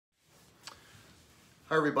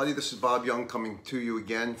Hi everybody, this is Bob Young coming to you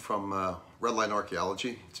again from Redline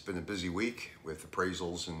Archaeology. It's been a busy week with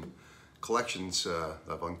appraisals and collections that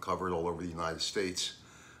I've uncovered all over the United States.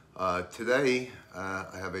 Today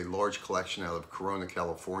I have a large collection out of Corona,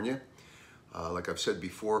 California. Like I've said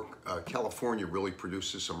before, California really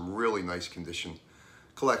produces some really nice condition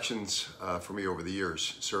collections for me over the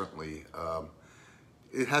years, certainly.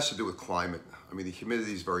 It has to do with climate. I mean, the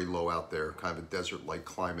humidity is very low out there, kind of a desert-like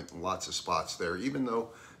climate and lots of spots there. Even though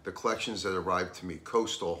the collections that arrived to me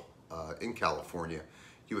coastal in California,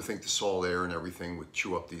 you would think the salt air and everything would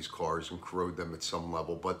chew up these cars and corrode them at some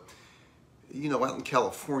level. But, you know, out in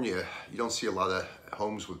California, you don't see a lot of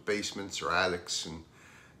homes with basements or attics, and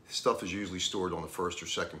stuff is usually stored on the first or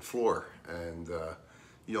second floor. And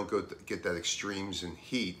you don't get that extremes in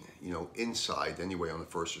heat, you know, inside anyway on the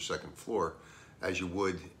first or second floor, as you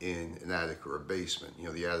would in an attic or a basement. You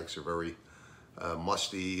know, the attics are very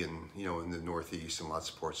musty, and, you know, in the Northeast and lots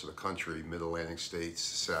of parts of the country, Mid-Atlantic states,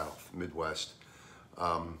 South, Midwest.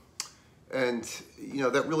 And, you know,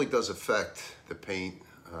 that really does affect the paint,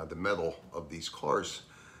 the metal of these cars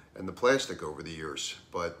and the plastic over the years.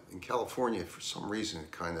 But in California, for some reason,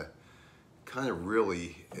 it kind of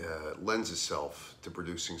really lends itself to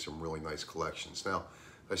producing some really nice collections. Now,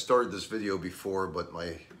 I started this video before, but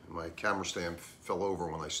my camera stand fell over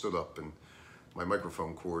when I stood up, and my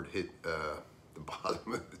microphone cord hit the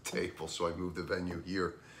bottom of the table, so I moved the venue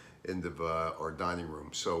here into our dining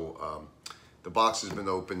room. So the box has been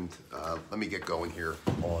opened. Let me get going here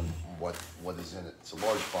on what is in it. It's a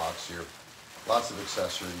large box here, lots of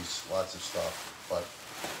accessories, lots of stuff,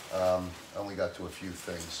 but I only got to a few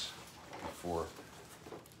things before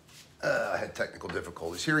I had technical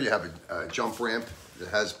difficulties. Here you have a jump ramp that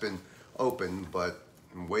has been opened, but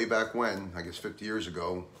way back when, I guess 50 years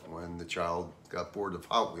ago, when the child got bored of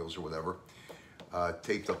Hot Wheels or whatever,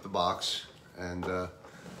 taped up the box. And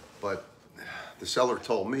but the seller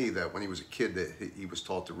told me that when he was a kid that he was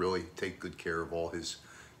taught to really take good care of all his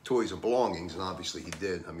toys and belongings, and obviously he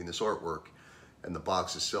did. I mean, this artwork and the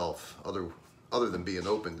box itself, other than being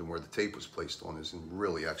opened and where the tape was placed on, is in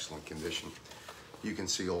really excellent condition. You can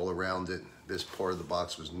see all around it, this part of the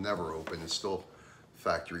box was never opened. It's still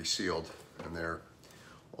factory sealed. And there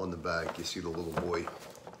on the back, you see the little boy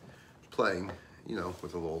playing, you know,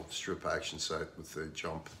 with a little strip action set with the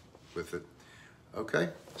jump with it. Okay,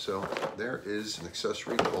 so there is an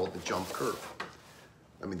accessory called the jump curve.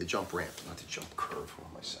 I mean the jump ramp, not the jump curve,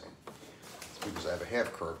 what am I saying? It's because I have a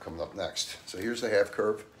half curve coming up next. So here's the half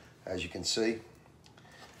curve, as you can see.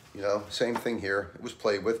 You know, same thing here. It was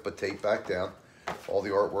played with, but taped back down. All the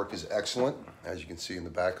artwork is excellent, as you can see in the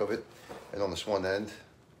back of it. And on this one end,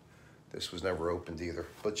 this was never opened either.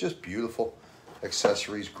 But just beautiful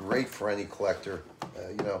accessories, great for any collector.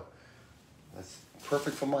 You know, that's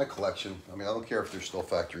perfect for my collection. I mean, I don't care if they're still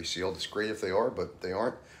factory sealed. It's great if they are, but they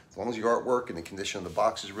aren't. As long as the artwork and the condition of the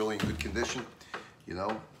box is really in good condition, you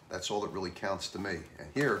know, that's all that really counts to me. And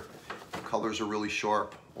here, the colors are really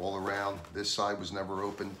sharp all around. This side was never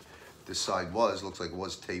opened. This side was, looks like it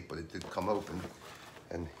was taped, but it did come open.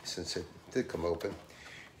 And since it did come open,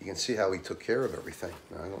 you can see how he took care of everything.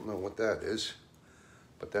 Now, I don't know what that is,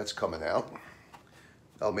 but that's coming out.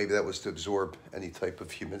 Oh, maybe that was to absorb any type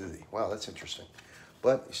of humidity. Wow, that's interesting.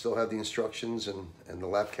 But you still have the instructions and the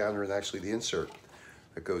lap counter and actually the insert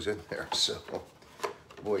that goes in there. So,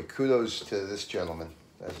 boy, kudos to this gentleman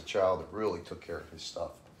as a child that really took care of his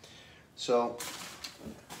stuff. So,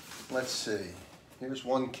 let's see. Here's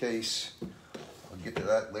one case. I'll get to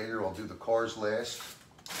that later. I'll do the cars last.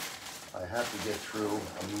 I have to get through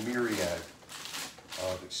a myriad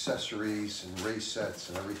of accessories and race sets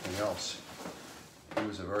and everything else. He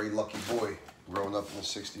was a very lucky boy growing up in the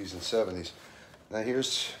 60s and 70s. Now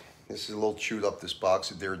this is a little chewed up, this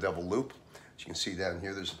box, a Daredevil loop. As you can see down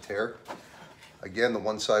here, there's a tear. Again, the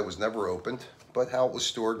one side was never opened, but how it was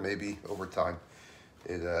stored, maybe over time,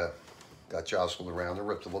 it got jostled around and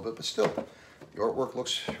ripped a little bit, but still, the artwork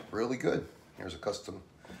looks really good. Here's a custom,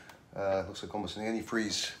 looks like almost an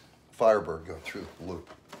antifreeze Firebird going through the loop.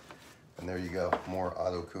 And there you go, more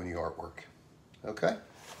Otto Cooney artwork. Okay,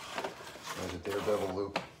 there's a Daredevil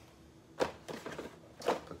loop.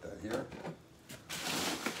 Put that here.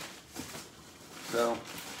 So,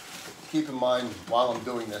 keep in mind, while I'm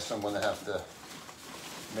doing this, I'm going to have to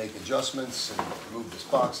make adjustments and move this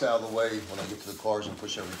box out of the way when I get to the cars and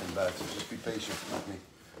push everything back. So just be patient with me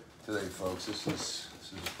today, folks. This is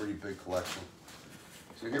a pretty big collection.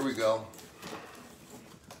 So here we go.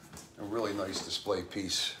 A really nice display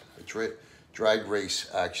piece, a drag race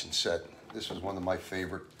action set. This was one of my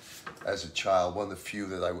favorite as a child, one of the few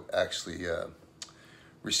that I actually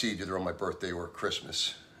received either on my birthday or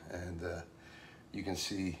Christmas. And You can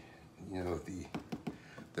see, you know,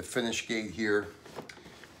 the finish gate here.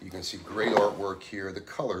 You can see great artwork here. The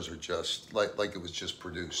colors are just like it was just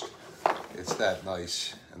produced. It's that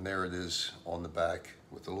nice. And there it is on the back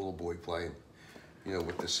with the little boy playing, you know,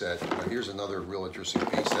 with the set. Now here's another real interesting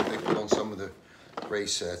piece that they put on some of the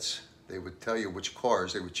race sets. They would tell you which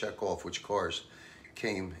cars, they would check off which cars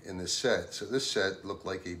came in this set. So this set looked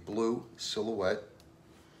like a blue Silhouette.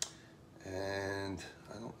 And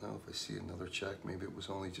I don't know if I see another check. Maybe it was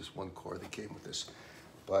only just one car that came with this.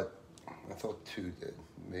 But I thought two did,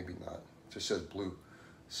 maybe not. It just says blue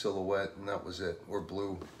Silhouette and that was it. Or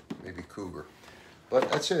blue, maybe Cougar. But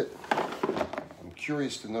that's it. I'm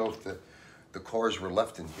curious to know if the cars were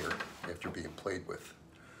left in here after being played with.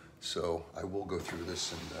 So I will go through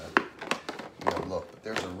this and you know, look. But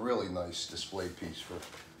there's a really nice display piece for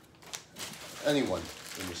anyone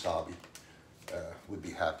in this hobby. Would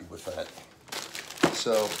be happy with that.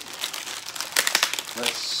 So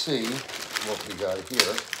let's see what we got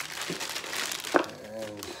here.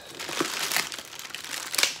 And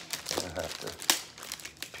I'm gonna have to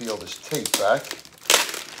peel this tape back.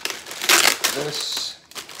 This,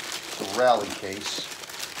 the rally case,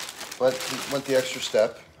 but we went the extra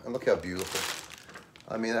step, and look how beautiful.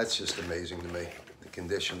 I mean, that's just amazing to me, the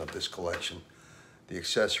condition of this collection. The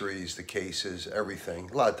accessories, the cases, everything.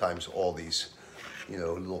 A lot of times all these, you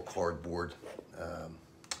know, little cardboard,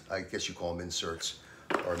 I guess you call them inserts,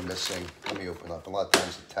 are missing. Let me open up. A lot of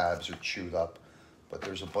times the tabs are chewed up, but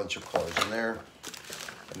there's a bunch of cars in there,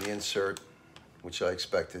 and the insert, which I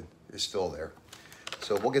expected, is still there.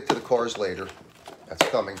 So we'll get to the cars later. That's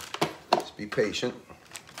coming. Just be patient.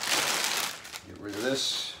 Get rid of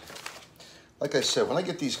this. Like I said, when I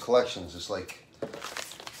get these collections, it's like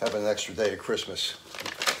having an extra day of Christmas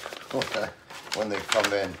when they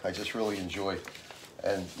come in. I just really enjoy.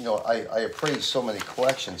 And, you know, I appraise so many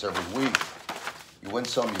collections every week. You win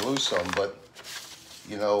some, you lose some, but,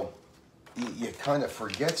 you know, you kind of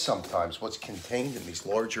forget sometimes what's contained in these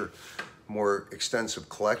larger, more extensive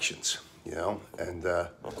collections, you know, and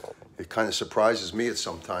it kind of surprises me at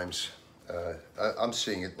sometimes. I'm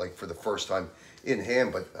seeing it like for the first time in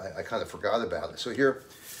hand, but I kind of forgot about it. So here,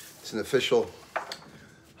 it's an official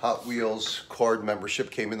Hot Wheels card membership.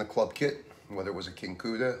 Came in the club kit, whether it was a King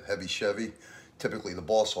Cuda, heavy Chevy. Typically the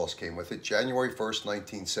Boss Hoss came with it. January 1st,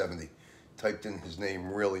 1970. Typed in his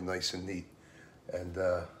name really nice and neat. And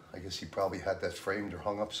I guess he probably had that framed or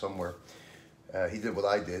hung up somewhere. He did what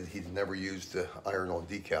I did. He never used the iron-on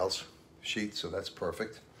decals sheet, so that's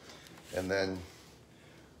perfect. And then,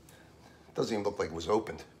 it doesn't even look like it was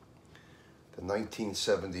opened. The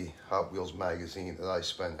 1970 Hot Wheels magazine that I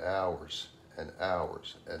spent hours and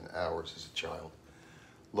hours and hours as a child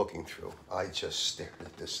looking through. I just stared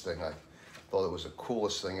at this thing. I thought it was the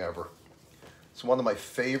coolest thing ever. It's one of my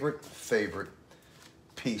favorite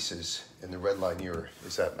pieces in the Redline era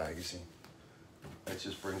is that magazine. It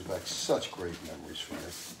just brings back such great memories for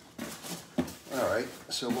me. All right,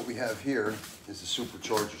 so what we have here is the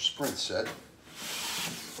Supercharger Sprint set.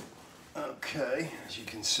 Okay, as you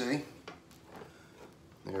can see,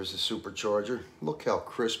 there's the Supercharger. Look how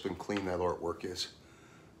crisp and clean that artwork is.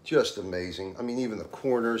 Just amazing. I mean, even the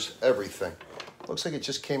corners, everything. Looks like it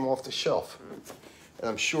just came off the shelf. And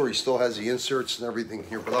I'm sure he still has the inserts and everything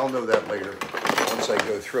here, but I'll know that later once I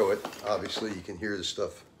go through it. Obviously, you can hear the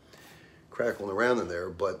stuff crackling around in there,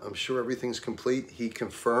 but I'm sure everything's complete. He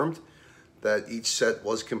confirmed that each set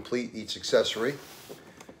was complete, each accessory.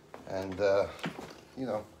 And, you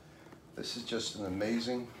know, this is just an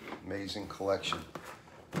amazing, amazing collection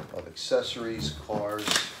of accessories, cars,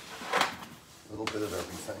 a little bit of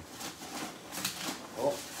everything.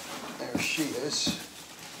 Well, there she is.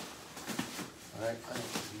 All right, I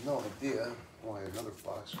have no idea why another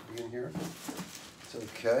box would be in here. It's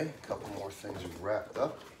okay. A couple more things are wrapped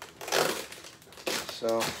up.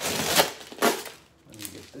 So let me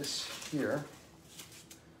get this here.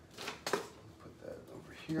 Put that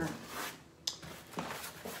over here.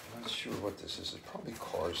 I'm not sure what this is. It's probably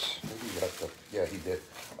cars. Maybe he got the, yeah, he did.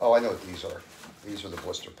 Oh, I know what these are. These are the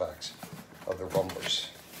blister packs of the rumblers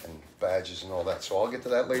and badges and all that. So I'll get to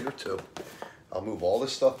that later too. I'll move all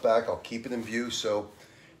this stuff back. I'll keep it in view so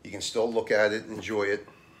you can still look at it and enjoy it.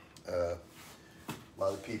 A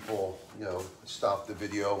lot of people, you know, stop the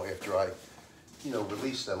video after I, you know,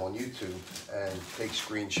 release them on YouTube and take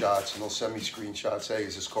screenshots, and they'll send me screenshots. Hey,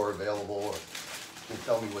 is this car available? Or can you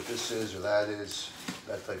tell me what this is or that is?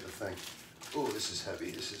 That type of thing. Oh, this is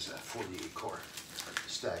heavy. This is a 48 car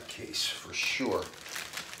stack case for sure.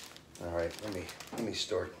 All right, let me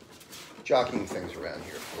start jockeying things around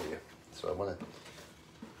here for you. So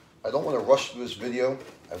I don't want to rush through this video.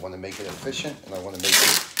 I want to make it efficient and I want to make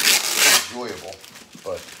it enjoyable.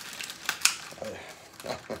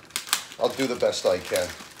 I'll do the best I can.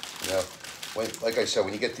 You know, like I said,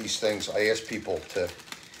 when you get these things, I ask people to,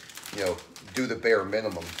 you know, do the bare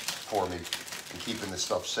minimum for me in keeping this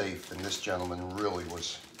stuff safe. And this gentleman really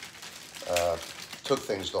was, took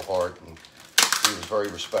things to heart, and he was very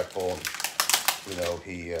respectful. And, you know,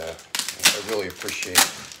 I really appreciate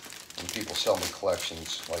when people sell me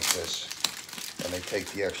collections like this, and they take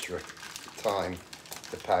the extra time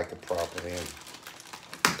to pack it properly. And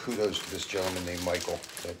kudos to this gentleman named Michael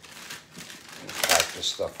that packed this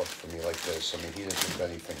stuff up for me like this. I mean, he didn't leave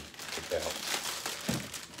anything to doubt.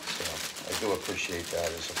 So I do appreciate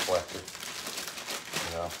that as a collector.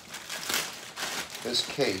 You know, this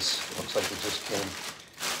case looks like it just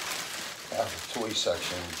came out of the toy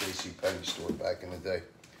section in the JCPenney store back in the day.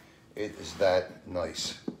 It is that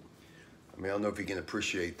nice. I mean, I don't know if you can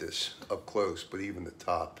appreciate this up close, but even the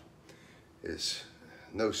top is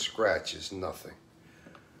no scratches, nothing.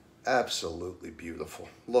 Absolutely beautiful.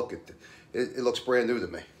 Look at it. It looks brand new to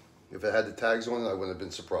me. If it had the tags on it, I wouldn't have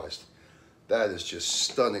been surprised. That is just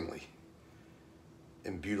stunningly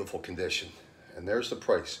in beautiful condition. And there's the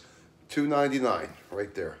price. $2.99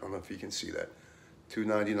 right there. I don't know if you can see that.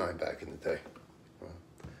 $2.99 back in the day.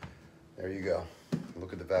 There you go.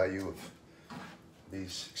 Look at the value of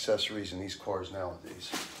these accessories and these cars nowadays.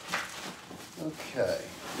 Okay.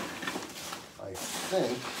 I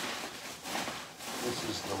think this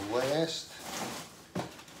is the last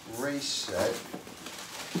race set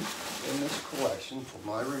in this collection, from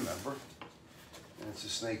what I remember. And it's a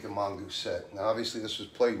snake and mongoose set. Now, obviously, this was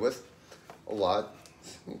played with a lot.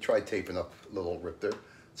 You try taping up a little rip there.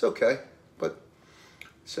 It's okay, but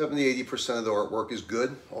 70–80% of the artwork is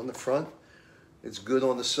good on the front. It's good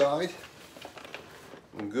on the side.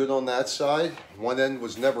 And good on that side. One end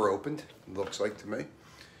was never opened, it looks like to me.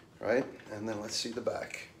 Right? And then let's see the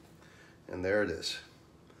back. And there it is.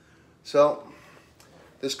 So,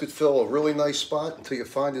 this could fill a really nice spot until you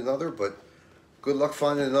find another, but good luck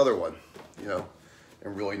finding another one, you know,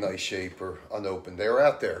 in really nice shape or unopened. They're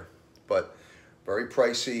out there, but very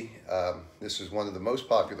pricey. This is one of the most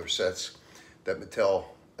popular sets that Mattel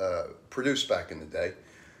produced back in the day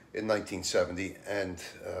in 1970. And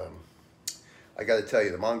I got to tell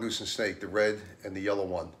you, the Mongoose and Snake, the red and the yellow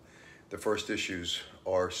one, the first issues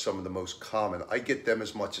are some of the most common. I get them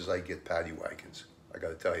as much as I get Paddy Wagons, I got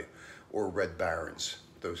to tell you, or Red Barons.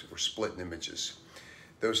 Those were splitting images.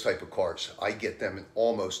 Those type of cars, I get them in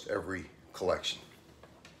almost every collection.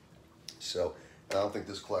 So, I don't think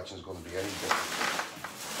this collection is going to be any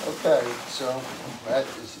different. Okay, so that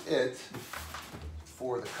is it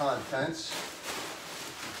for the contents.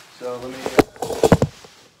 So let me,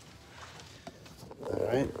 all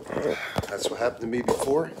right, that's what happened to me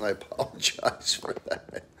before, and I apologize for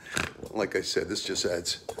that. Like I said, this just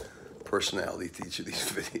adds personality to each of these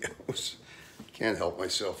videos. Can't help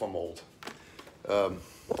myself, I'm old.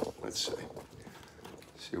 Let's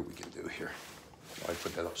see what we can do here. I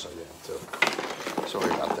put that upside down too.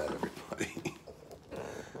 Sorry about that, everybody.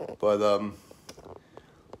 But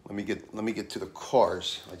let me get to the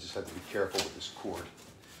cars. I just have to be careful with this cord.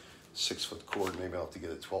 6-foot cord. Maybe I'll have to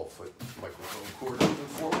get a 12-foot microphone cord moving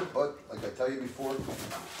forward. But like I tell you before,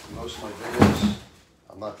 in most of my videos,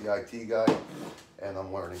 I'm not the IT guy, and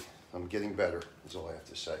I'm learning. I'm getting better, is all I have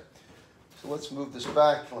to say. So let's move this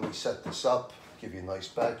back. Let me set this up, give you a nice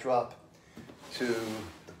backdrop to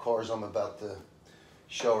the cars I'm about to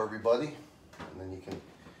show everybody. And then you can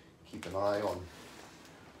keep an eye on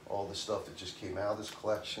all the stuff that just came out of this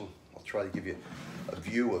collection. I'll try to give you a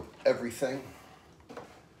view of everything.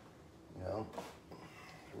 You know,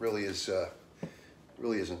 it really is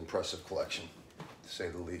an impressive collection, to say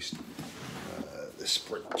the least. This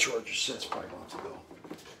Sprint Charger set's probably going to go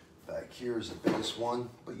back here is the biggest one.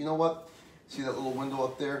 But you know what? See that little window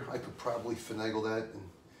up there? I could probably finagle that and,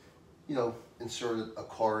 you know, insert a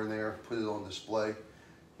car in there, put it on display.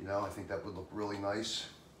 You know, I think that would look really nice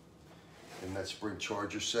in that Sprint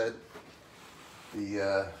Charger set.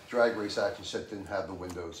 The drag race action set didn't have the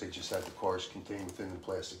windows. They just had the cars contained within the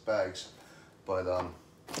plastic bags. But,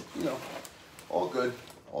 you know, all good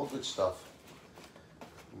stuff.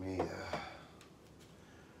 Let me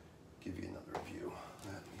give you another view.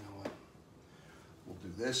 You know what? We'll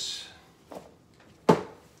do this.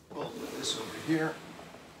 We'll do this over here.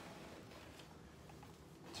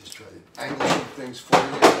 Just try to angle some things for you.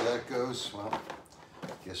 How that goes. Well,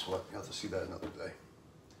 guess what? You'll have to see that another day.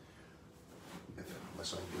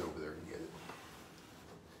 Unless I can get over there and get it.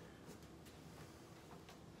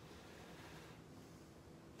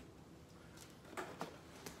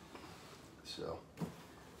 So,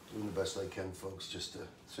 doing the best I can, folks, just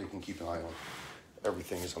so you can keep an eye on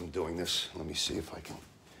everything as I'm doing this. Let me see if I can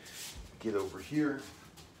get over here.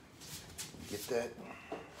 get that.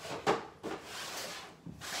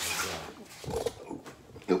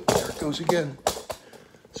 Nope, there it goes again.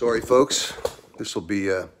 Sorry, folks. This will be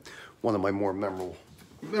one of my more memorable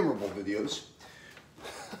videos.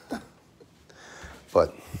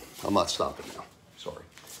 But I'm not stopping now. Sorry.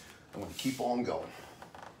 I'm going to keep on going.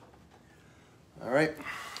 All right.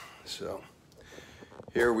 So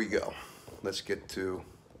here we go. Let's get to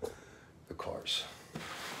the cars.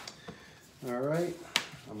 All right.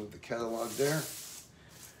 I'll move the catalog there.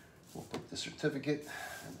 We'll put the certificate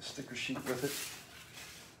and the sticker sheet with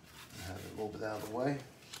it. Have it a little bit out of the way.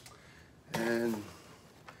 And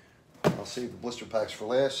I'll save the blister packs for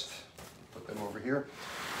last. Put them over here.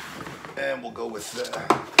 And we'll go with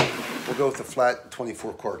the flat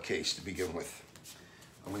 24 car case to begin with.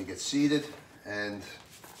 I'm going to get seated and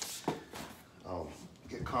I'll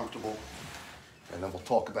get comfortable, and then we'll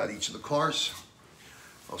talk about each of the cars.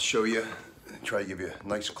 I'll show you and try to give you a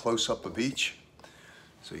nice close-up of each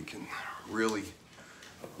so you can really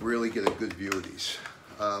get a good view of these.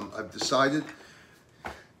 I've decided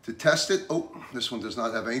to test it. Oh, this one does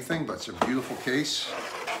not have anything, but it's a beautiful case.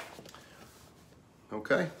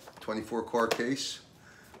 Okay, 24 car case.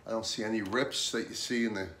 I don't see any rips that you see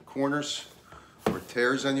in the corners or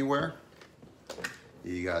tears anywhere.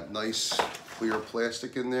 You got nice clear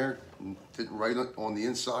plastic in there. Didn't write it on the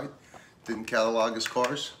inside. Didn't catalog his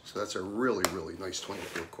cars. So that's a really nice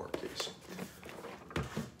 24 car case.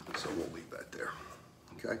 So we'll leave that there.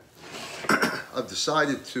 Okay. I've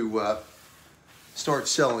decided to start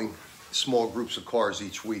selling small groups of cars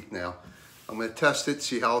each week now. I'm going to test it,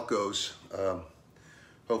 see how it goes.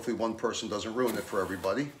 Hopefully one person doesn't ruin it for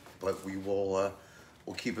everybody, but we'll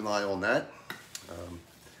keep an eye on that.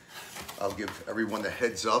 I'll give everyone a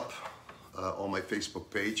heads up on my Facebook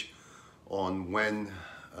page on when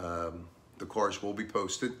the cars will be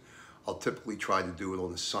posted. I'll typically try to do it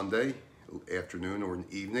on a Sunday afternoon or an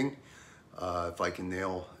evening if I can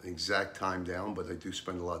nail an exact time down, but I do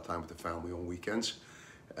spend a lot of time with the family on weekends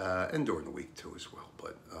and during the week too as well.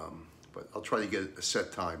 But I'll try to get a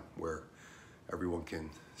set time where everyone can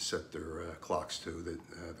set their clocks to that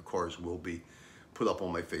the cars will be put up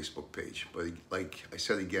on my Facebook page. But like I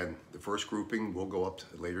said again, the first grouping will go up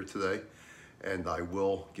later today, and I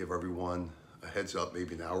will give everyone a heads up,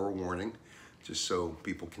 maybe an hour warning, just so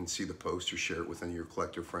people can see the post or share it with any of your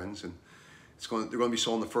collector friends. And they're going to be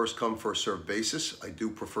sold on the first come, first served basis. I do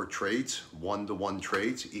prefer trades, 1-to-1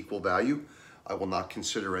 trades, equal value. I will not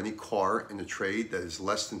consider any car in a trade that is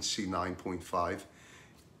less than C9.5,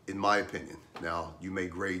 in my opinion. Now, you may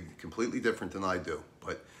grade completely different than I do,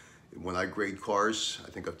 but when I grade cars,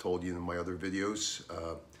 I think I've told you in my other videos,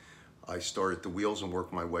 I start at the wheels and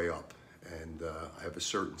work my way up. And I have a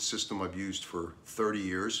certain system I've used for 30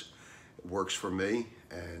 years. It works for me,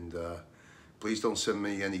 and please don't send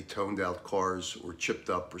me any toned out cars or chipped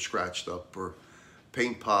up or scratched up or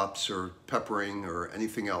paint pops or peppering or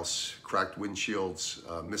anything else, cracked windshields,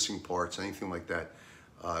 missing parts, anything like that.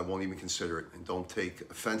 I won't even consider it, and don't take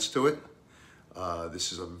offense to it.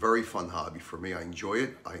 This is a very fun hobby for me. I enjoy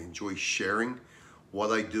it. I enjoy sharing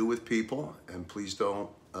what I do with people, and please don't,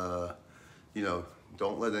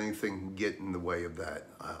 don't let anything get in the way of that.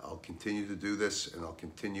 I'll continue to do this, and I'll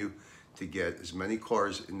continue to get as many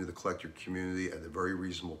cars into the collector community at a very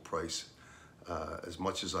reasonable price, as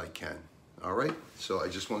much as I can. All right, so I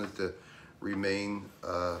just wanted to remain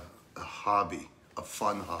a hobby, a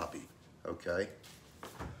fun hobby, okay?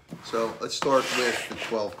 So let's start with the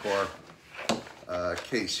 12 car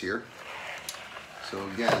case here. So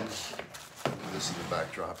again, this is the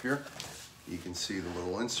backdrop here. You can see the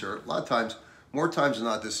little insert. A lot of times, more times than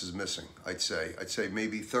not, this is missing, I'd say. I'd say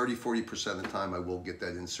maybe 30–40% of the time I will get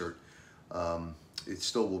that insert. It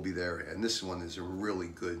still will be there, and this one is a really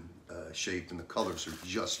good shape, and the colors are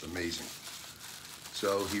just amazing.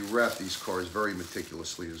 So he wrapped these cars very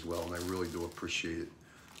meticulously as well, and I really do appreciate it.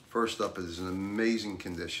 First up is an amazing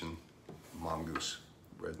condition mongoose,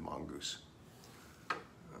 red mongoose.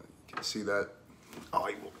 You can see that.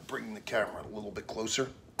 I will bring the camera a little bit closer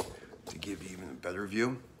to give you even a better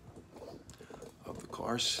view of the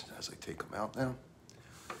cars as I take them out now.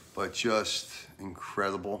 But just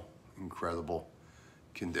incredible, incredible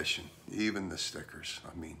condition. Even the stickers,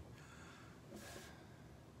 I mean,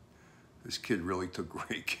 this kid really took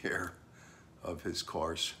great care of his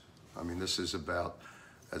cars. I mean, this is about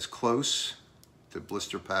as close to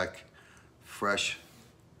blister pack fresh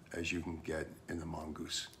as you can get in the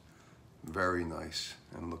mongoose. Very nice,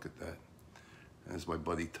 and look at that. As my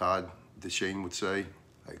buddy Todd DeShane would say,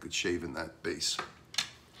 I could shave in that base.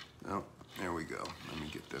 Well, there we go. Let me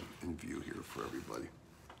get them in view here for everybody.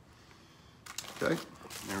 Okay,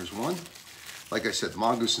 there's one. Like I said,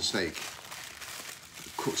 mongoose and snake.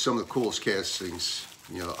 some of the coolest castings,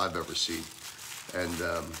 you know, I've ever seen. And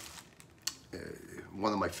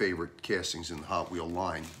one of my favorite castings in the Hot Wheel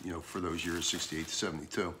line, you know, for those years, 68 to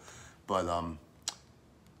 72. But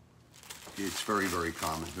it's very, very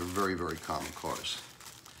common. They're very, very common cars.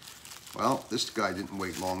 Well, this guy didn't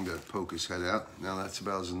wait long to poke his head out. Now that's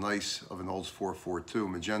about as nice of an Olds 442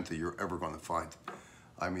 magenta you're ever going to find.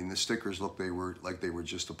 I mean, the stickers look like they were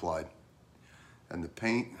just applied. And the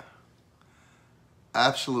paint,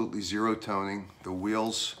 absolutely zero toning. The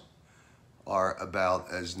wheels are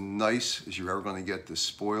about as nice as you're ever going to get. This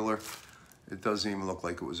spoiler, it doesn't even look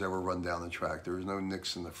like it was ever run down the track. There's no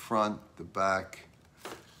nicks in the front, the back,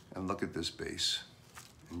 and look at this base.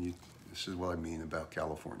 And this is what I mean about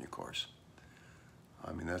California cars.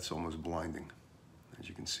 I mean, that's almost blinding, as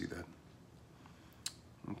you can see that.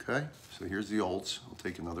 Okay, so here's the Olds. I'll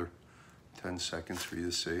take another 10 seconds for you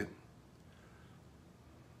to see it.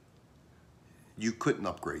 You couldn't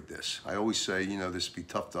upgrade this. I always say, you know, this would be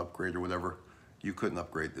tough to upgrade or whatever. You couldn't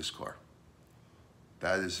upgrade this car.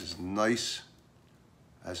 That is as nice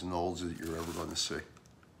as an Olds that you're ever going to see.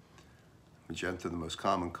 Magenta, the most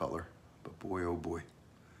common color, but boy, oh boy.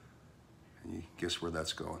 And you guess where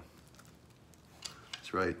that's going.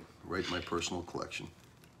 That's right in my personal collection.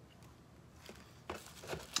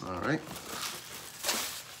 All right.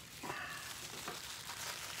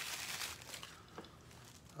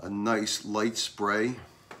 A nice light spray.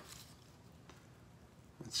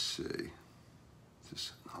 Let's see.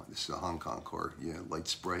 This is a Hong Kong car. Yeah, light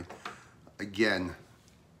spray. Again,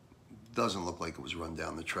 doesn't look like it was run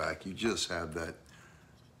down the track. You just have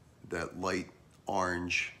that light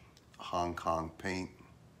orange Hong Kong paint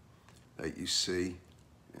that you see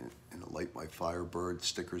in a Light My Firebird.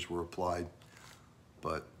 Stickers were applied,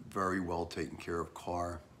 but very well taken care of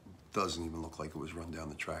car. Doesn't even look like it was run down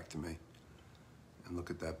the track to me. And look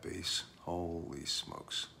at that base. Holy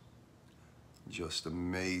smokes. Just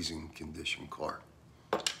amazing condition car.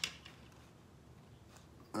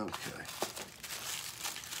 Okay.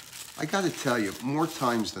 I got to tell you, more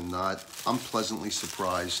times than not, I'm pleasantly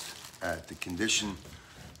surprised at the condition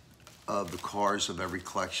of the cars of every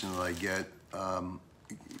collection that I get. A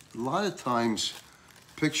lot of times,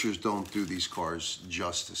 pictures don't do these cars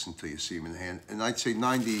justice until you see them in hand. And I'd say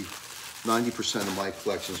 90% of my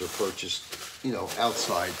collections are purchased, you know,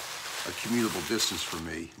 outside a commutable distance for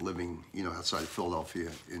me, living, you know, outside of Philadelphia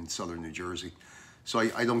in southern New Jersey. So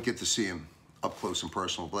I don't get to see them up close and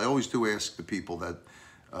personal. But I always do ask the people that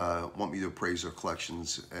want me to appraise their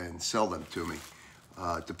collections and sell them to me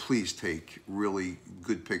to please take really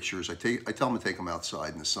good pictures. I tell them to take them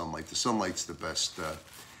outside in the sunlight. The sunlight's the best.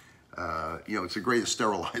 You know, it's the greatest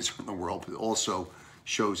sterilizer in the world, but it also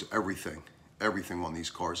shows everything on these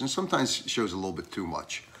cars, and sometimes shows a little bit too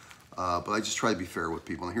much. But I just try to be fair with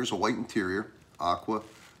people. And here's a white interior, aqua,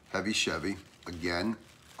 heavy Chevy. Again,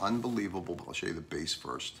 unbelievable, but I'll show you the base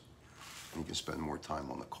first. And you can spend more time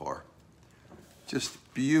on the car. Just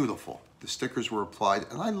beautiful. The stickers were applied,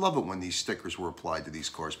 and I love it when these stickers were applied to these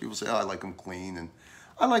cars. People say, oh, I like them clean, and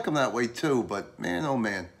I like them that way too, but man, oh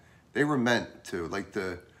man, they were meant to. Like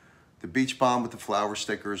the Beach Bomb with the flower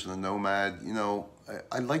stickers and the Nomad, you know,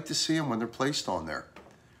 I like to see them when they're placed on there.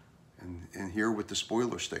 And here with the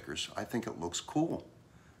spoiler stickers, I think it looks cool.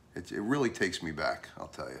 It really takes me back, I'll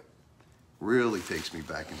tell you. Really takes me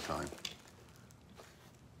back in time.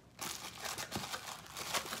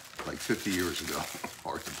 Like 50 years ago,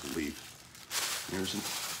 hard to believe. Here's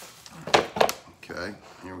okay,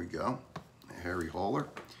 here we go. A Harry Hauler.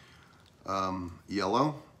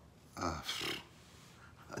 Yellow.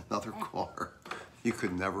 Another car you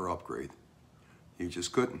could never upgrade. You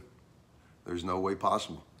just couldn't. There's no way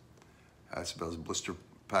possible. That's about as blister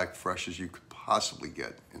pack fresh as you could possibly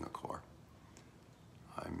get in a car.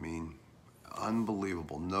 I mean,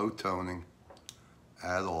 unbelievable. No toning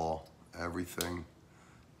at all. Everything.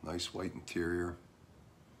 Nice white interior.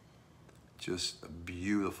 Just a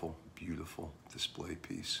beautiful, beautiful display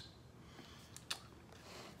piece.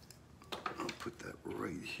 I'll put that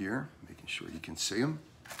right here, making sure you can see them.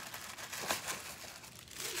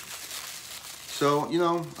 So, you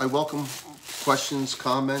know, I welcome questions,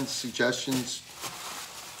 comments, suggestions.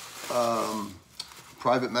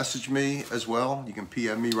 Private message me as well. You can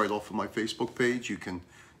PM me right off of my Facebook page. You can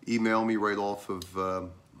email me right off of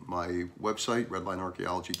my website,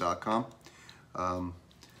 redlinearchaeology.com.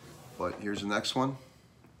 But here's the next one.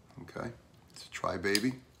 Okay, it's a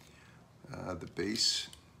Tri-Baby. The base,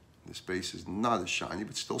 this base is not as shiny,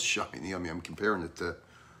 but still shiny. I mean, I'm comparing it to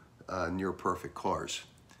near perfect cars.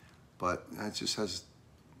 But it just has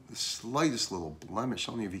the slightest little blemish.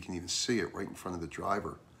 I don't know if you can even see it right in front of the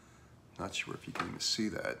driver. Not sure if you can even see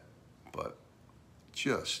that, but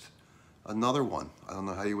Just another one. I don't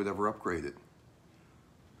know how you would ever upgrade it.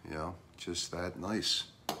 You know, just that nice.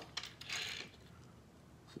 So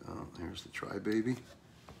here's the Tri-Baby.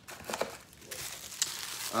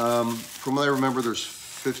 From what I remember, there's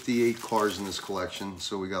 58 cars in this collection,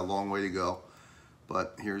 so we got a long way to go.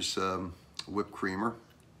 But here's whipped creamer.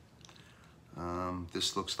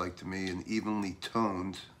 This looks like to me an evenly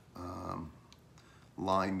toned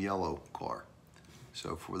lime yellow car.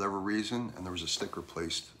 So for whatever reason, and there was a sticker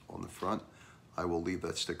placed on the front, I will leave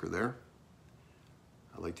that sticker there.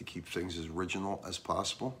 I like to keep things as original as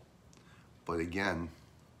possible. But again,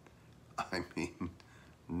 I mean,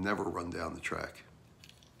 never run down the track.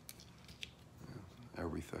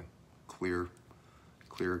 Everything. Clear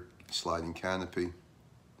sliding canopy.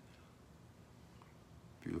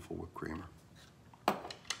 Beautiful whipped creamer.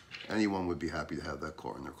 Anyone would be happy to have that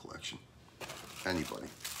car in their collection. Anybody.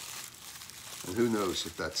 And who knows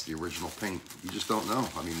if that's the original paint? You just don't know.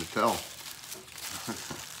 I mean, to tell.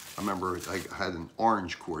 I remember I had an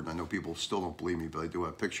orange cord, and I know people still don't believe me, but I do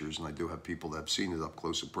have pictures, and I do have people that have seen it up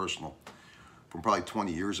close and personal. From probably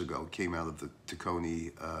 20 years ago, it came out of the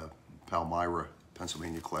Tacony, Palmyra,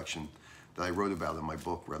 Pennsylvania collection that I wrote about in my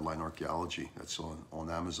book, Redline Archaeology. That's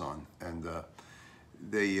on Amazon. And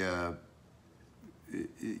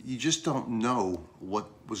you just don't know what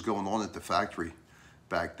was going on at the factory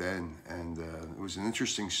back then. And it was an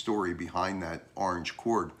interesting story behind that orange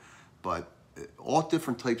cord, but all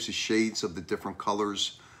different types of shades of the different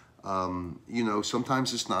colors. You know,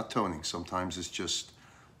 sometimes it's not toning. Sometimes it's just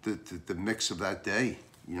the mix of that day,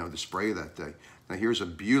 you know, the spray of that day. Now here's a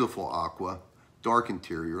beautiful aqua, dark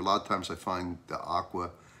interior. A lot of times I find the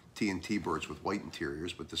aqua TNT birds with white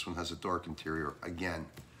interiors, but this one has a dark interior. Again,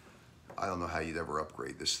 I don't know how you'd ever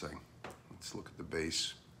upgrade this thing. Let's look at the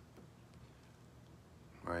base.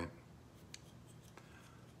 Right?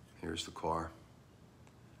 Here's the car.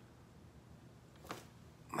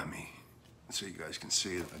 So you guys can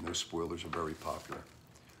see it. I know spoilers are very popular.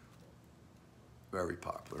 Very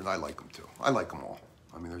popular, and I like them too. I like them all.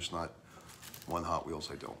 I mean, there's not one Hot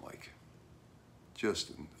Wheels I don't like. Just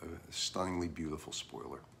a stunningly beautiful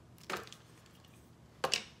spoiler.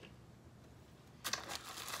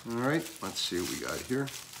 All right, let's see what we got here.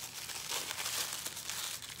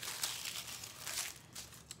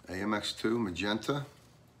 AMX2 magenta.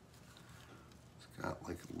 It's got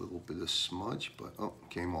like a little bit of smudge, but oh, it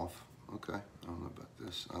came off. Okay, I don't know about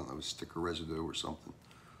this. I don't know, sticker residue or something.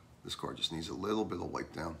 This car just needs a little bit of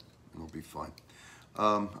wipe down and it'll be fine.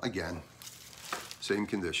 Again, same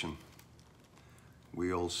condition.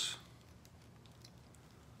 Wheels,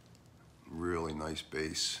 really nice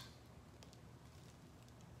base.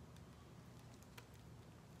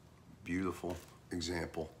 Beautiful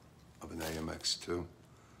example of an AMX2.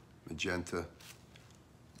 Magenta,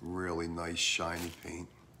 really nice shiny paint.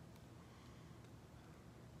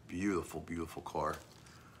 Beautiful, beautiful car.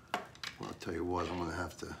 Well, I'll tell you what, I'm gonna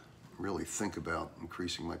have to really think about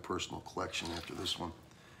increasing my personal collection after this one.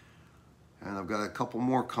 And I've got a couple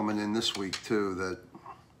more coming in this week too that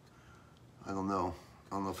I don't know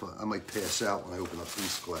if I might pass out when I open up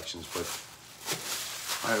these collections, but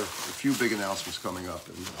I have a few big announcements coming up,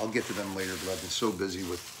 and I'll get to them later, but I've been so busy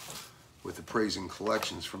with appraising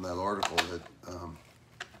collections from that article that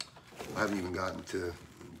I haven't even gotten to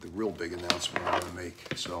the real big announcement I'm gonna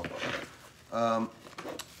make. So, well,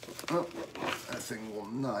 that thing will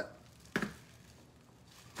not,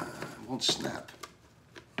 won't snap.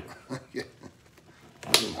 Yeah.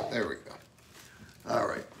 There we go. All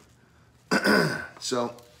right.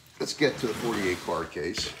 So let's get to the 48 card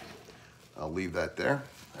case. I'll leave that there.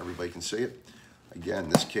 Everybody can see it. Again,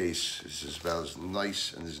 this case is about as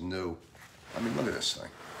nice and as new. I mean, look at this thing.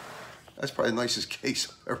 That's probably the nicest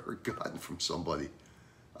case I've ever gotten from somebody.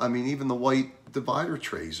 I mean, even the white divider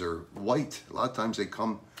trays are white. A lot of times they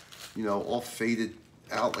come, you know, all faded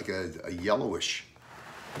out like a yellowish,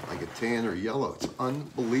 like a tan or yellow. It's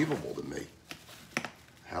unbelievable to me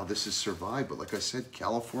how this has survived. But like I said,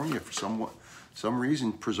 California, for some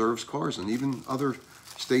reason, preserves cars. And even other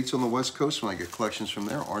states on the West Coast, when I get collections from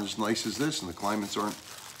there, aren't as nice as this. And the climates aren't,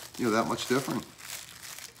 you know, that much different.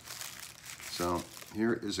 So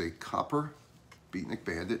here is a copper Beatnik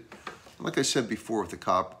Bandit. Like I said before,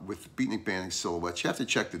 with Beatnik Bandit silhouettes, you have to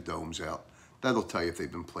check the domes out. That'll tell you if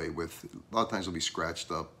they've been played with. A lot of times they'll be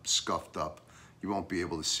scratched up, scuffed up. You won't be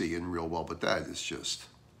able to see in real well, but that is just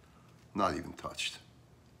not even touched.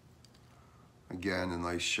 Again, a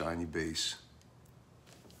nice shiny base.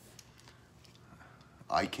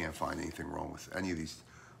 I can't find anything wrong with any of these.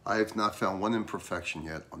 I have not found one imperfection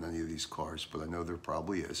yet on any of these cars, but I know there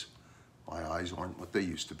probably is. My eyes aren't what they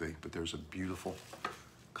used to be, but there's a beautiful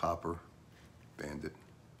copper Bandit.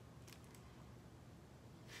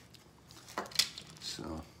 So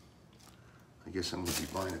I guess I'm going to be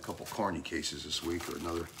buying a couple Carney cases this week, or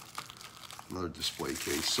another display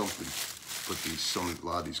case, something. Put a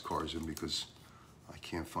lot of these cars in because I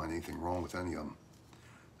can't find anything wrong with any of them.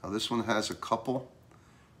 Now this one has a couple,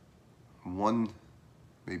 one,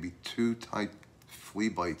 maybe two tight flea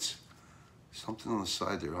bites. Something on the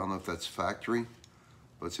side there. I don't know if that's factory,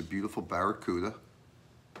 but it's a beautiful Barracuda.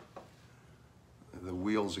 The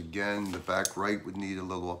wheels again, the back right would need a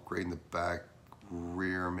little upgrade, in the back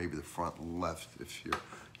rear, maybe the front left if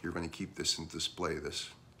you're going to keep this and display this.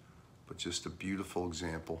 But just a beautiful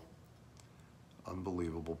example.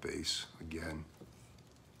 Unbelievable base again.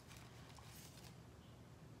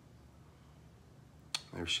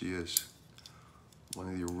 There she is. One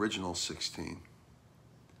of the original 16.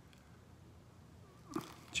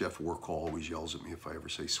 Jeff Warcall always yells at me if I ever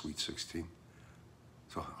say Sweet 16.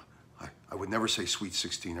 So I would never say Sweet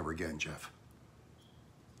 16 ever again, Jeff.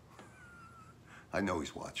 I know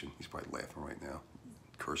he's watching. He's probably laughing right now,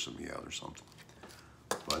 cursing me out or something.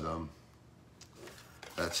 But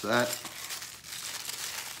that's that.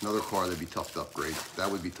 Another car that'd be tough to upgrade. That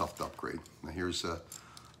would be tough to upgrade. Now here's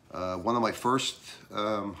one of my first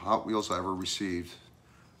Hot Wheels I ever received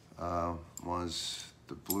was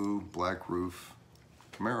the blue black roof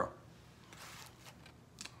Camaro.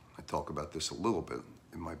 I talk about this a little bit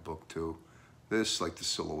in my book too. This, like the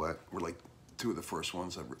Silhouette, were like two of the first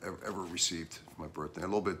ones I've ever received for my birthday. A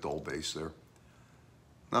little bit dull base there.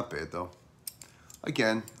 Not bad though.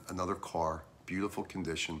 Again, another car, beautiful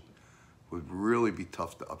condition. Would really be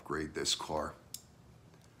tough to upgrade this car.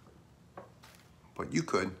 But you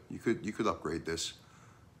could upgrade this.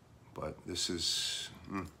 But this is,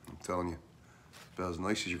 I'm telling you, about as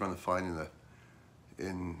nice as you're going to find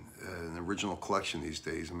in an original collection these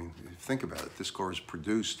days. I mean, think about it. This car is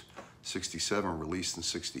produced 67, released in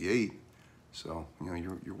 68. So, you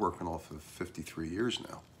know, you're working off of 53 years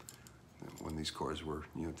now when these cars were,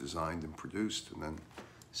 you know, designed and produced and then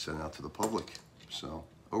sent out to the public. So,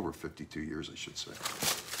 over 52 years, I should say.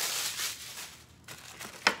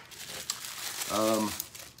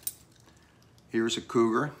 Here's a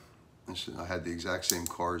Cougar. I had the exact same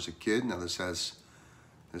car as a kid. Now this has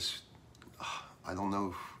this, I don't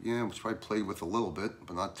know, yeah, which I played with a little bit,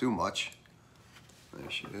 but not too much. There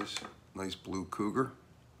she is, nice blue Cougar.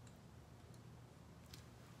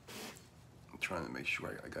 I'm trying to make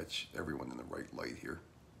sure I got everyone in the right light here.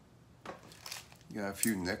 You got a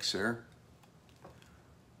few nicks there.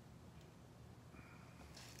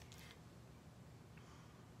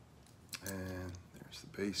 And there's the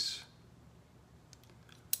base.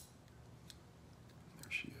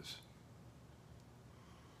 There she is.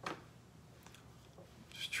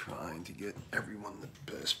 Just trying to get everyone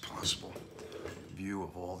the best possible view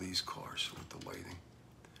of all these cars with the lighting.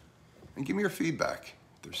 And give me your feedback.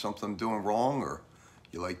 If there's something I'm doing wrong or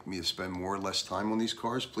you like me to spend more or less time on these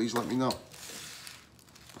cars, please let me know.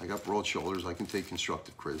 I got broad shoulders. I can take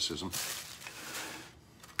constructive criticism.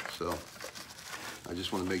 So I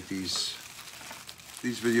just want to make these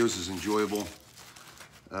videos as enjoyable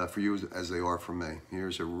for you as they are for me.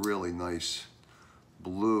 Here's a really nice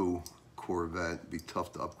blue Corvette. Be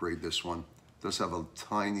tough to upgrade this one. Does have a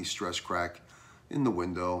tiny stress crack in the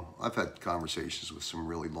window. I've had conversations with some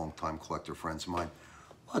really long-time collector friends of mine.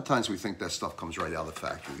 A lot of times we think that stuff comes right out of the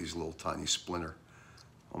factory, these little tiny splinter.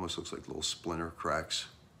 Almost looks like little splinter cracks.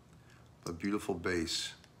 But beautiful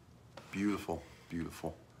base. Beautiful,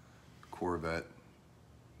 beautiful Corvette.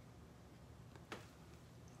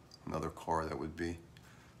 Another car that would be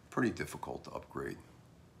pretty difficult to upgrade.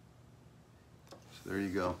 So there you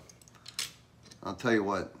go. I'll tell you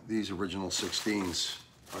what, these original 16s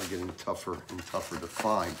are getting tougher and tougher to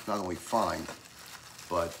find. Not only find,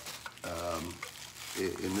 but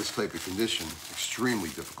in this type of condition, extremely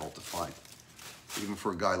difficult to find. Even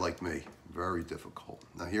for a guy like me, very difficult.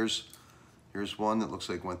 Now here's one that looks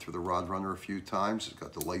like went through the rod runner a few times. It's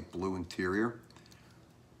got the light blue interior.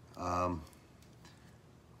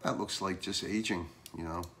 That looks like just aging, you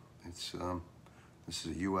know. It's this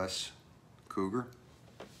is a U.S. Cougar.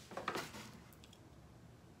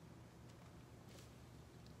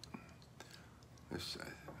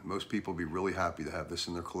 Most people would be really happy to have this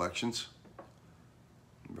in their collections.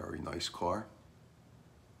 Very nice car.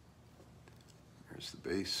 There's the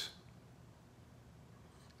base.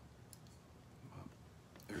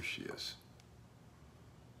 There she is.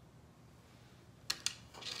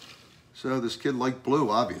 So this kid liked blue,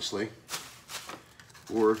 obviously,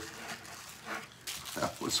 or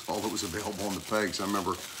that was all that was available on the pegs. I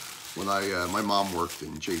remember when my mom worked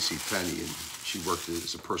in J.C. Penney, and she worked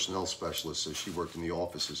as a personnel specialist, so she worked in the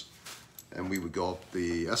offices. and we would go up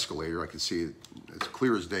the escalator. I could see it as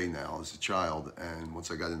clear as day now as a child. And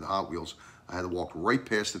once I got into Hot Wheels, I had to walk right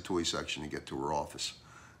past the toy section to get to her office.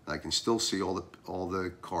 And I can still see all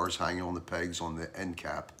the cars hanging on the pegs on the end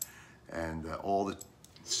cap, and all the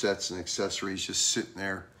sets and accessories just sitting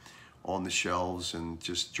there on the shelves, and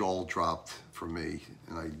just jaw dropped for me.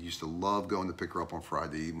 And I used to love going to pick her up on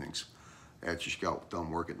Friday evenings after she got done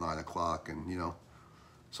work at 9 o'clock. And you know,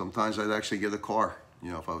 sometimes I'd actually get a car, you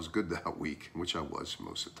know, if I was good that week, which I was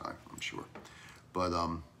most of the time, I'm sure. But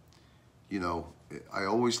you know, I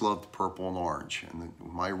always loved purple and orange. And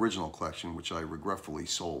my original collection, which I regretfully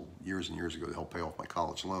sold years and years ago to help pay off my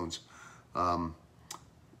college loans, I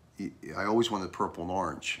always wanted purple and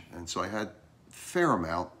orange. And so I had a fair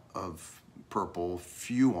amount of purple,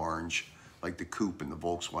 few orange, like the coupe and the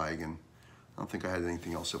Volkswagen. I don't think I had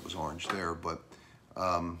anything else that was orange there. But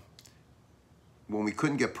when we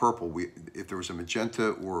couldn't get purple, if there was a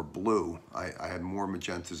magenta or a blue, I had more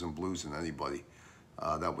magentas and blues than anybody.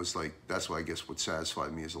 That's what I guess what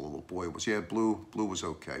satisfied me as a little boy was, yeah, blue was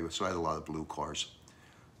okay. So I had a lot of blue cars.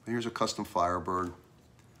 Here's a custom Firebird,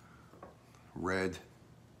 red.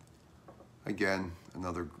 Again,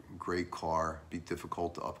 another great car. Be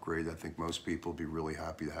difficult to upgrade. I think most people would be really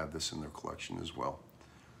happy to have this in their collection as well.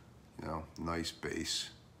 You know, nice base,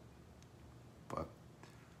 but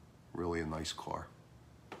really a nice car.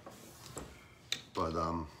 But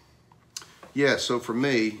yeah, so for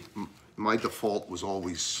me, my default was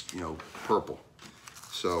always, you know, purple.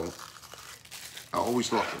 So I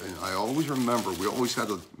always looked, and I always remember, we always had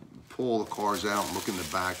to pull the cars out and look in the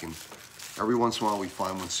back, and every once in a while we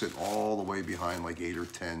find one sitting all the way behind, like 8 or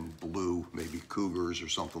 10 blue, maybe Cougars or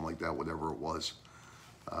something like that, whatever it was.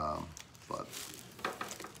 But,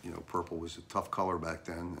 you know, purple was a tough color back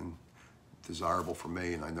then and desirable for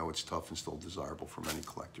me, and I know it's tough and still desirable for many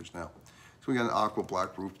collectors now. So we got an aqua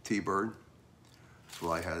black roof T-Bird. That's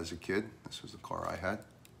what I had as a kid. This was the car I had.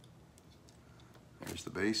 There's the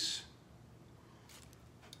base.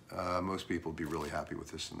 Most people would be really happy with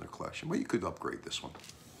this in their collection, but you could upgrade this one.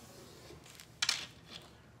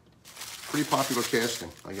 Pretty popular casting.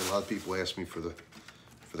 I get a lot of people ask me for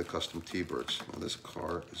the custom T-Birds. Now this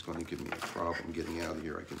car is going to give me a problem getting out of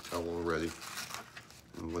here. I can tell already.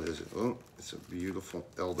 And what is it? Oh, it's a beautiful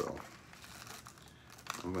Eldo.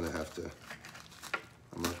 I'm going to have to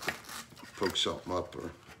poke something up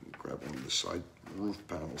or grab one of the side roof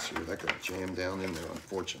panels here. That got jammed down in there,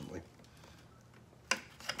 unfortunately.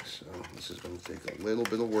 So this is going to take a little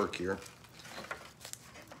bit of work here.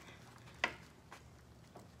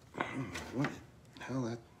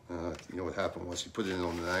 You know what happened was he put it in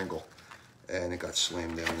on an angle and it got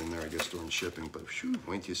slammed down in there, I guess, during shipping. But shoot,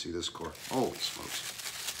 wait till you see this car. Holy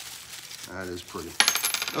smokes. That is pretty.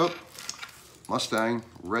 Oh, Mustang,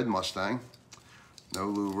 red Mustang. No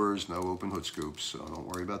louvers, no open hood scoops, so don't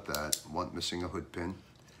worry about that. Missing a hood pin.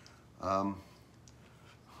 I'll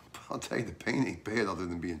tell you, the paint ain't bad other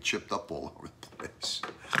than being chipped up all over the place.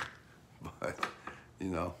 But, you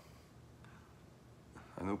know,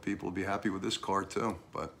 I know people will be happy with this car too,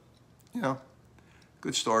 but, you know,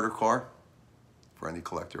 good starter car for any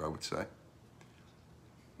collector, I would say.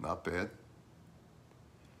 Not bad.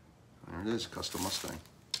 There it is, custom Mustang.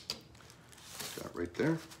 Got right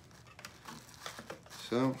there.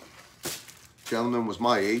 So, gentleman was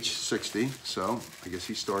my age, 60, so I guess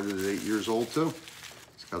he started at 8 years old too.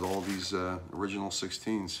 He's got all these original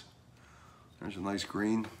 16s. There's a nice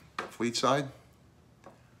green fleet side.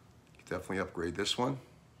 You can definitely upgrade this one.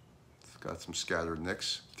 It's got some scattered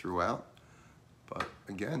nicks throughout, but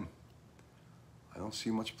again, I don't see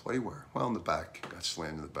much play wear. Well, in the back, got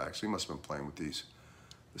slammed in the back, so he must have been playing with the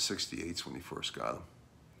 68s when he first got them.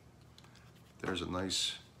 There's a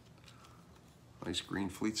nice green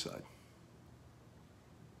fleet side.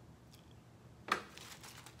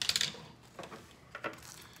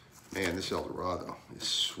 Man, this Eldorado is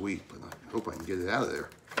sweet, but I hope I can get it out of there.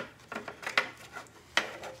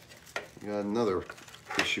 We got another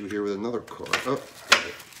issue here with another car. Oh, got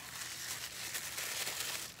it.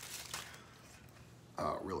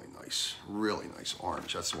 Really nice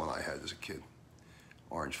orange. That's the one I had as a kid.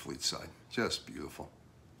 Orange fleet side, just beautiful.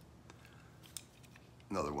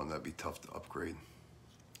 Another one that'd be tough to upgrade.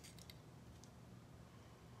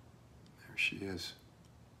 There she is.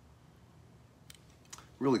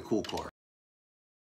 Really cool car.